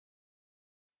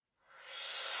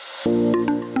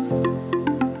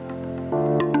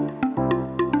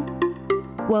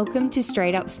Welcome to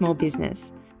Straight Up Small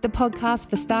Business, the podcast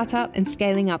for startup and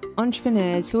scaling up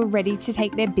entrepreneurs who are ready to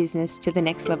take their business to the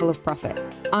next level of profit.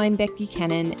 I'm Beck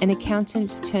Buchanan, an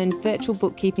accountant turned virtual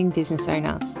bookkeeping business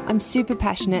owner. I'm super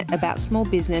passionate about small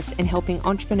business and helping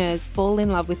entrepreneurs fall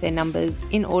in love with their numbers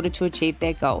in order to achieve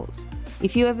their goals.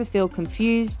 If you ever feel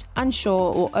confused,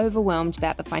 unsure, or overwhelmed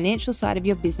about the financial side of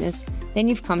your business, then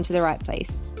you've come to the right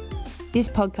place. This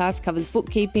podcast covers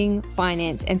bookkeeping,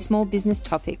 finance, and small business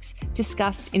topics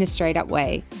discussed in a straight-up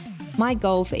way. My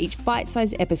goal for each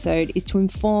bite-sized episode is to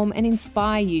inform and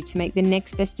inspire you to make the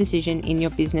next best decision in your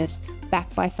business,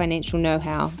 backed by financial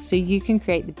know-how, so you can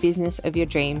create the business of your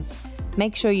dreams.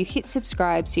 Make sure you hit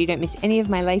subscribe so you don't miss any of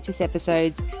my latest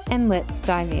episodes, and let's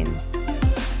dive in.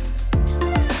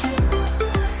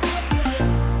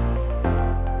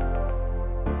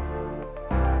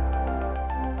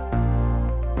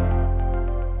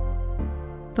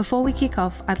 Before we kick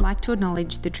off, I'd like to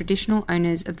acknowledge the traditional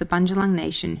owners of the Bundjalung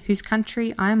Nation, whose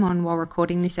country I am on while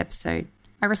recording this episode.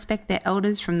 I respect their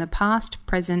elders from the past,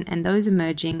 present, and those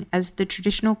emerging as the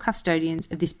traditional custodians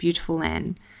of this beautiful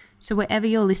land. So wherever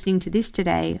you're listening to this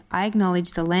today, I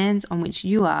acknowledge the lands on which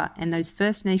you are and those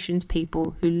First Nations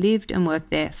people who lived and worked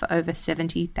there for over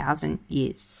 70,000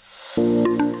 years.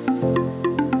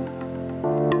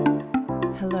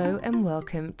 Hello and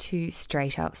welcome to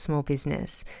Straight Up Small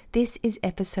Business. This is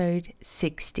episode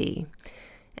 60.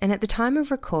 And at the time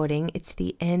of recording, it's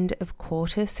the end of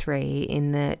quarter 3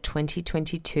 in the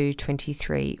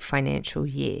 2022-23 financial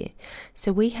year.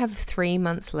 So we have 3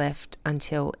 months left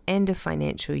until end of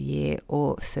financial year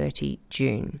or 30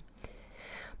 June.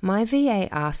 My VA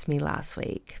asked me last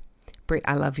week, Britt,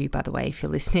 I love you by the way if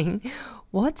you're listening,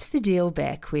 what's the deal,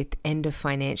 Beck, with end of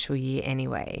financial year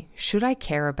anyway? Should I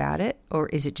care about it or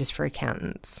is it just for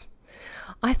accountants?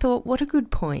 I thought, what a good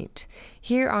point.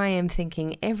 Here I am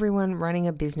thinking everyone running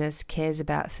a business cares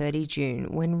about 30 June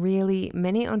when really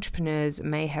many entrepreneurs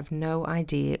may have no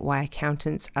idea why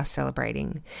accountants are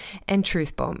celebrating. And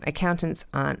truth bomb, accountants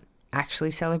aren't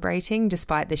actually celebrating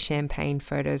despite the champagne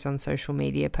photos on social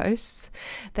media posts.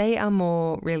 They are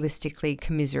more realistically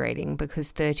commiserating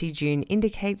because 30 June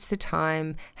indicates the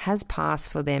time has passed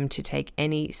for them to take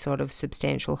any sort of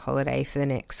substantial holiday for the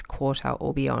next quarter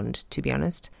or beyond, to be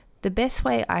honest. The best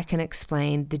way I can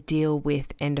explain the deal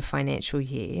with end of financial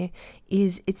year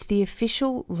is it's the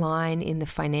official line in the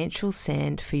financial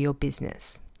sand for your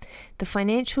business. The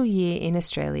financial year in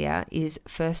Australia is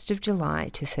 1st of July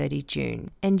to 30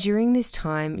 June, and during this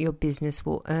time your business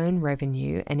will earn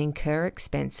revenue and incur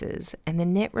expenses, and the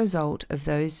net result of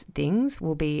those things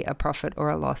will be a profit or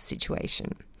a loss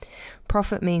situation.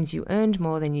 Profit means you earned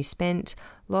more than you spent,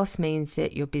 loss means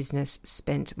that your business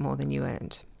spent more than you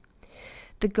earned.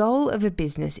 The goal of a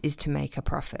business is to make a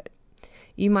profit.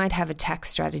 You might have a tax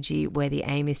strategy where the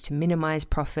aim is to minimize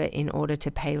profit in order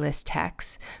to pay less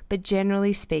tax, but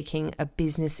generally speaking, a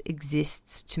business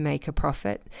exists to make a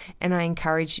profit, and I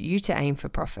encourage you to aim for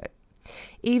profit.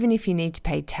 Even if you need to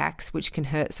pay tax, which can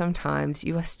hurt sometimes,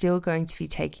 you are still going to be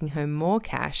taking home more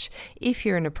cash if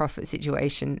you're in a profit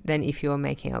situation than if you are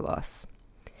making a loss.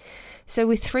 So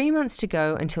with 3 months to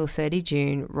go until 30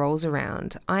 June rolls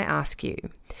around, I ask you,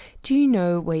 do you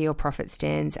know where your profit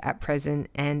stands at present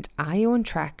and are you on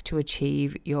track to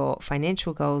achieve your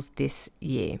financial goals this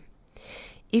year?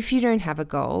 If you don't have a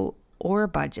goal or a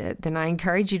budget, then I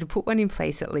encourage you to put one in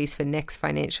place at least for next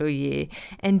financial year,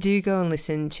 and do go and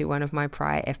listen to one of my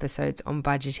prior episodes on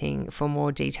budgeting for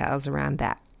more details around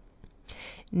that.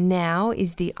 Now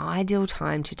is the ideal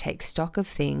time to take stock of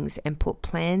things and put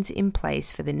plans in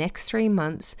place for the next 3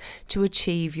 months to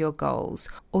achieve your goals,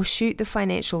 or shoot the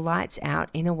financial lights out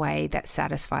in a way that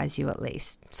satisfies you at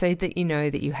least, so that you know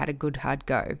that you had a good hard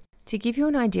go. To give you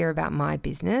an idea about my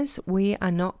business, we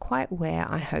are not quite where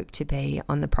I hope to be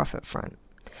on the profit front.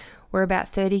 We're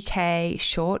about 30k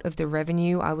short of the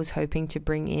revenue I was hoping to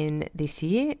bring in this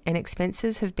year, and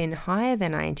expenses have been higher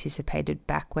than I anticipated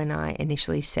back when I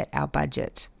initially set our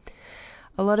budget.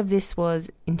 A lot of this was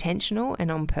intentional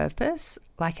and on purpose,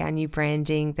 like our new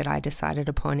branding that I decided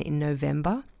upon in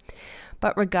November.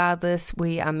 But regardless,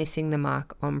 we are missing the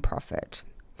mark on profit.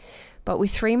 But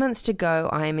with 3 months to go,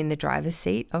 I am in the driver's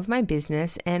seat of my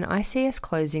business, and I see us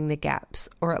closing the gaps,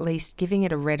 or at least giving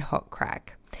it a red hot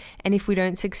crack. And if we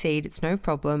don't succeed, it's no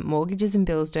problem. Mortgages and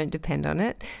bills don't depend on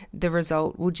it. The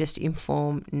result will just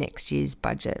inform next year's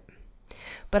budget.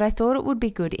 But I thought it would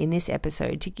be good in this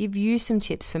episode to give you some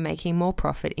tips for making more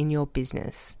profit in your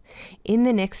business in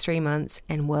the next 3 months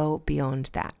and well beyond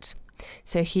that.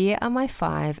 So here are my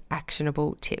 5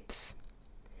 actionable tips.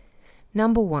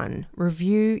 Number 1,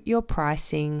 review your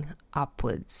pricing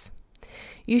upwards.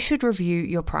 You should review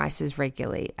your prices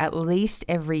regularly, at least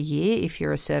every year if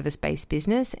you're a service-based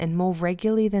business, and more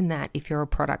regularly than that if you're a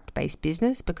product-based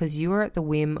business, because you are at the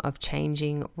whim of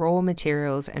changing raw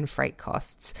materials and freight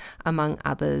costs, among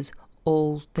others,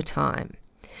 all the time.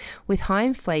 With high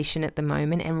inflation at the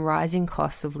moment and rising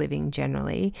costs of living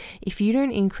generally, if you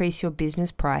don't increase your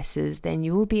business prices, then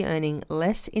you will be earning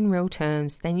less in real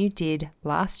terms than you did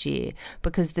last year,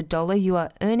 because the dollar you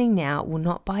are earning now will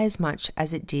not buy as much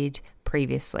as it did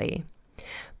previously.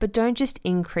 But don't just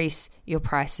increase your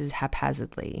prices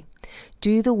haphazardly.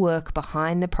 Do the work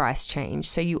behind the price change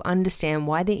so you understand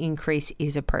why the increase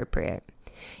is appropriate.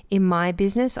 In my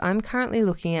business, I'm currently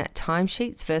looking at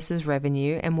timesheets versus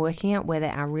revenue and working out whether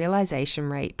our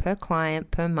realization rate per client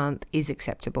per month is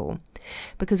acceptable.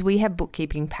 Because we have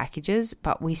bookkeeping packages,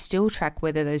 but we still track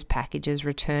whether those packages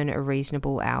return a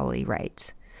reasonable hourly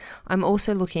rate. I'm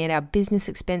also looking at our business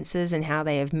expenses and how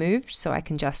they have moved, so I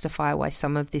can justify why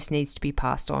some of this needs to be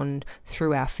passed on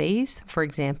through our fees, for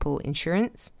example,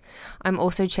 insurance. I'm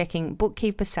also checking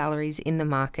bookkeeper salaries in the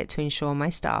market to ensure my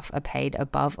staff are paid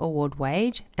above award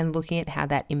wage and looking at how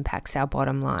that impacts our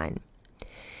bottom line.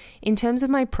 In terms of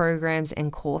my programs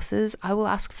and courses, I will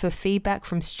ask for feedback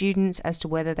from students as to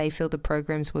whether they feel the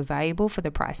programs were valuable for the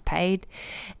price paid,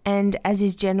 and as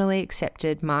is generally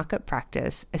accepted market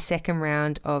practice, a second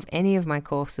round of any of my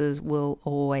courses will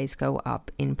always go up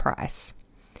in price.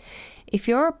 If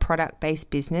you're a product-based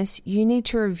business, you need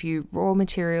to review raw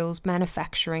materials,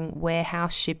 manufacturing,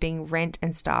 warehouse, shipping, rent,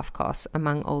 and staff costs,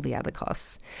 among all the other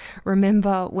costs.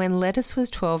 Remember when lettuce was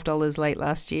 $12 late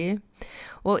last year?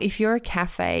 Well, if you're a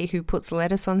cafe who puts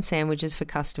lettuce on sandwiches for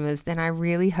customers, then I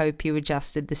really hope you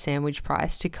adjusted the sandwich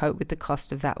price to cope with the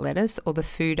cost of that lettuce, or the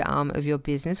food arm of your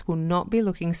business will not be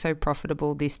looking so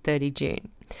profitable this 30 June.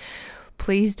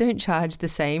 Please don't charge the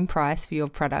same price for your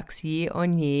products year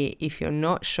on year if you're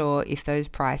not sure if those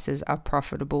prices are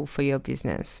profitable for your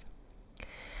business.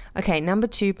 Okay, number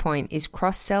 2 point is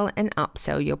cross-sell and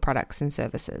upsell your products and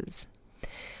services.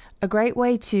 A great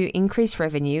way to increase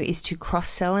revenue is to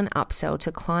cross-sell and upsell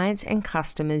to clients and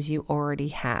customers you already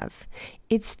have.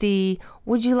 It's the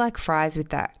 "would you like fries with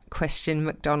that?" question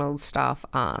McDonald's staff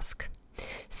ask.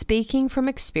 Speaking from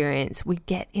experience, we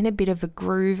get in a bit of a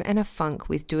groove and a funk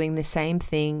with doing the same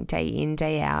thing day in,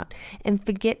 day out, and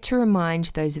forget to remind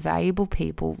those valuable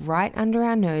people right under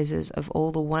our noses of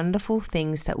all the wonderful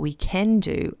things that we can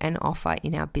do and offer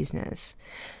in our business.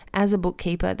 As a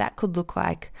bookkeeper, that could look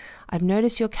like, "I've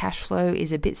noticed your cash flow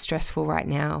is a bit stressful right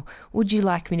now. Would you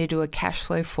like me to do a cash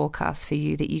flow forecast for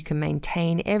you that you can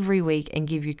maintain every week and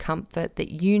give you comfort that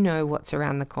you know what's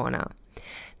around the corner?"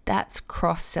 That's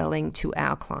cross-selling to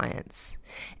our clients.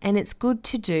 And it's good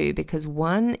to do because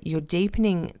 1, you're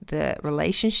deepening the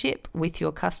relationship with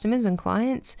your customers and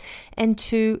clients, and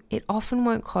 2, it often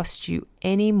won't cost you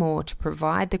any more to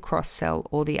provide the cross-sell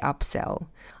or the upsell.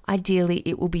 Ideally,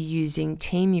 it will be using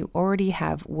team you already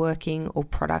have working or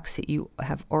products that you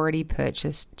have already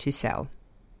purchased to sell.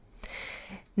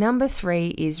 Number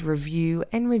 3 is review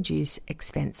and reduce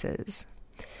expenses.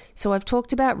 So I've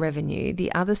talked about revenue.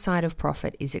 The other side of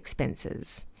profit is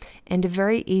expenses. And a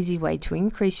very easy way to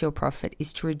increase your profit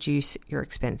is to reduce your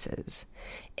expenses.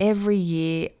 Every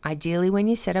year, ideally when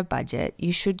you set a budget,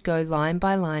 you should go line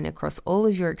by line across all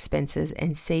of your expenses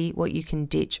and see what you can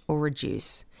ditch or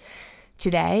reduce.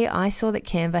 Today, I saw that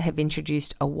Canva have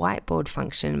introduced a whiteboard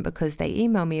function because they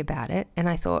emailed me about it, and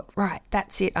I thought, right,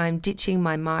 that's it. I'm ditching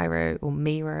my Miro,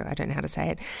 I don't know how to say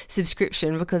it,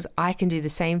 subscription because I can do the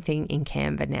same thing in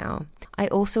Canva now. I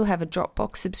also have a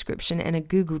Dropbox subscription and a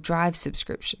Google Drive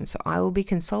subscription, so I will be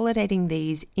consolidating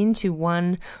these into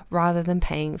one rather than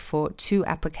paying for 2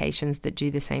 applications that do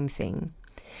the same thing.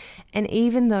 And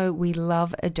even though we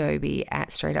love Adobe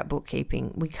at Straight Up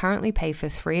Bookkeeping, we currently pay for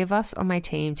 3 of us on my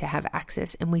team to have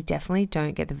access, and we definitely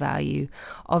don't get the value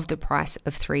of the price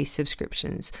of 3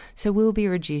 subscriptions. So we'll be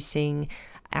reducing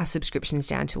our subscriptions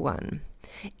down to 1.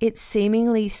 It's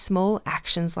seemingly small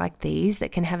actions like these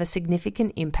that can have a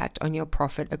significant impact on your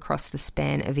profit across the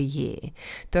span of a year.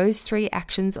 Those 3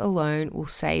 actions alone will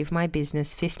save my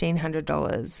business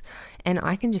 $1,500, and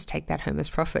I can just take that home as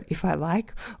profit if I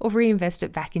like, or reinvest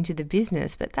it back into the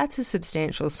business, but that's a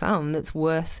substantial sum that's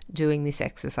worth doing this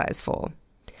exercise for.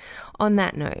 On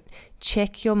that note,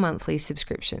 check your monthly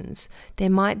subscriptions. There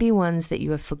might be ones that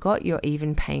you have forgot you're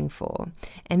even paying for,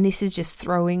 and this is just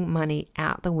throwing money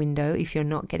out the window if you're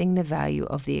not getting the value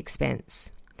of the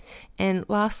expense. And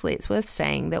lastly, it's worth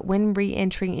saying that when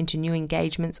re-entering into new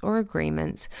engagements or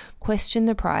agreements, question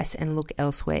the price and look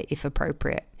elsewhere if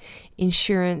appropriate.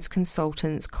 Insurance,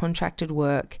 consultants, contracted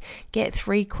work, get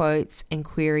 3 quotes and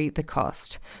query the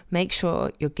cost. Make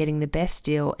sure you're getting the best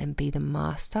deal and be the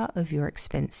master of your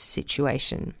expense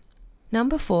situation.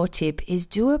 Number 4 tip is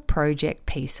do a project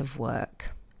piece of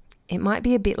work. It might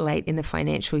be a bit late in the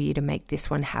financial year to make this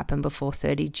one happen before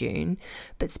 30 June,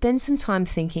 but spend some time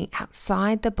thinking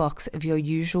outside the box of your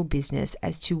usual business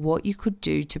as to what you could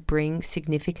do to bring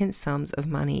significant sums of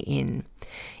money in.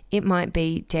 It might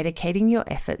be dedicating your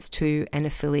efforts to an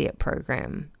affiliate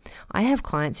program. I have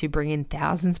clients who bring in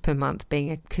thousands per month being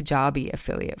a Kajabi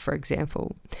affiliate, for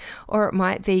example. Or it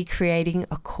might be creating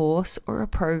a course or a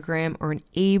program or an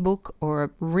ebook or a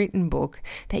written book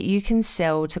that you can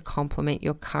sell to complement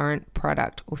your current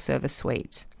product or service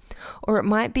suite. Or it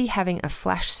might be having a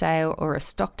flash sale or a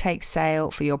stock take sale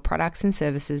for your products and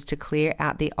services to clear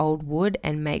out the old wood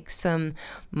and make some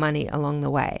money along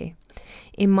the way.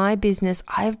 In my business,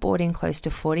 I have brought in close to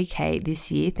 40k this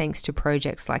year thanks to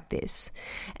projects like this.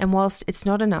 And whilst it's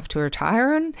not enough to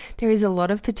retire on, there is a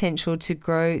lot of potential to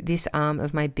grow this arm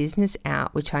of my business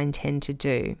out, which I intend to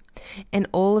do. And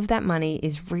all of that money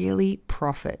is really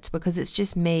profit because it's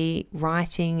just me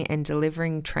writing and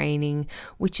delivering training,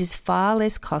 which is far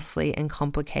less costly and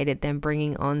complicated than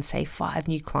bringing on, say, 5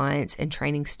 new clients and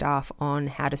training staff on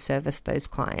how to service those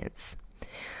clients.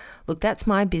 Look, that's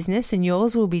my business and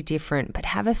yours will be different, but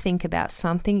have a think about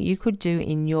something you could do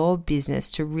in your business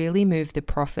to really move the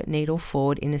profit needle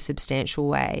forward in a substantial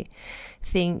way.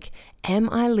 Think, am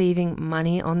I leaving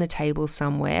money on the table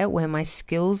somewhere where my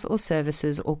skills or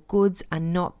services or goods are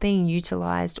not being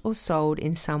utilized or sold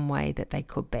in some way that they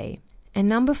could be? And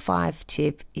number 5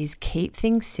 tip is keep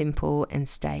things simple and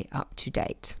stay up to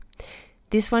date.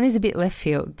 This one is a bit left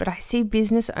field, but I see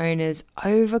business owners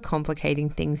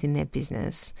overcomplicating things in their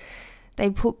business. They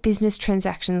put business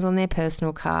transactions on their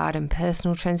personal card and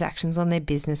personal transactions on their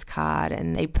business card,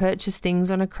 and they purchase things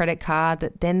on a credit card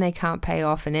that then they can't pay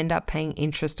off and end up paying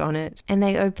interest on it. And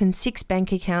they open 6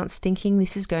 bank accounts thinking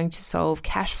this is going to solve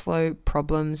cash flow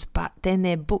problems, but then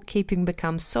their bookkeeping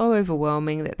becomes so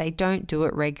overwhelming that they don't do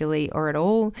it regularly or at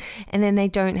all, and then they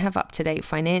don't have up-to-date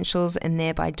financials and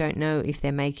thereby don't know if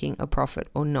they're making a profit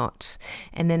or not.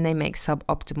 And then they make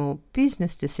suboptimal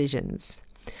business decisions.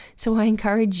 So I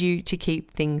encourage you to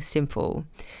keep things simple.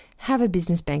 Have a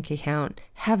business bank account,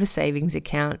 have a savings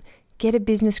account, get a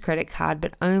business credit card,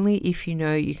 but only if you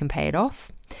know you can pay it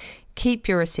off. Keep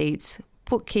your receipts,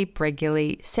 bookkeep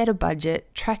regularly, set a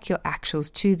budget, track your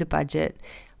actuals to the budget,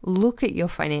 look at your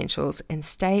financials and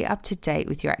stay up to date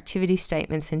with your activity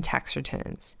statements and tax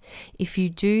returns. If you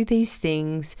do these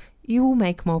things, you will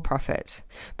make more profit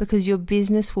because your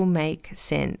business will make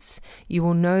sense. You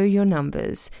will know your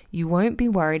numbers. You won't be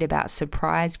worried about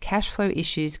surprise cash flow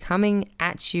issues coming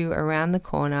at you around the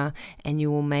corner, and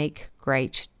you will make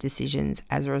great decisions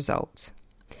as a result.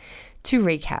 To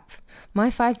recap, my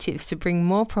 5 tips to bring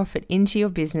more profit into your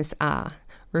business are: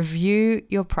 review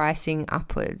your pricing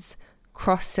upwards,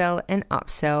 cross-sell and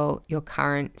upsell your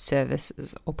current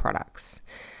services or products,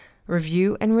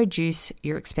 review and reduce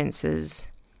your expenses,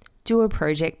 do a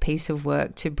project piece of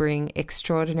work to bring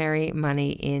extraordinary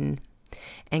money in,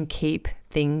 and keep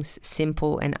things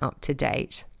simple and up to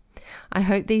date. I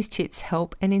hope these tips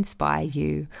help and inspire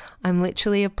you. I'm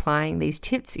literally applying these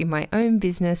tips in my own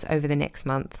business over the next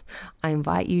month. I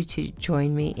invite you to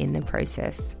join me in the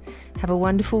process. Have a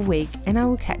wonderful week, and I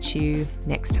will catch you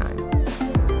next time.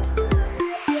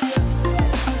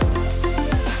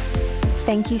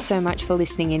 Thank you so much for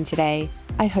listening in today.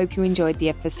 I hope you enjoyed the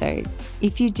episode.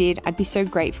 If you did, I'd be so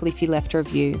grateful if you left a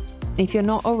review. And if you're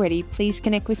not already, please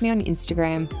connect with me on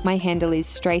Instagram. My handle is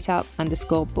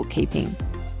straightup_bookkeeping.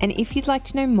 And if you'd like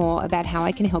to know more about how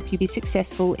I can help you be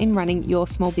successful in running your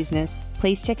small business,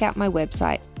 please check out my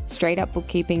website,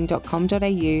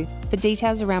 straightupbookkeeping.com.au, for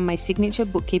details around my signature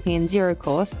bookkeeping and zero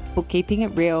course, Bookkeeping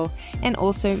It Real, and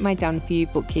also my done for you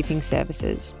bookkeeping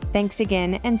services. Thanks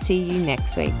again, and see you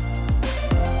next week.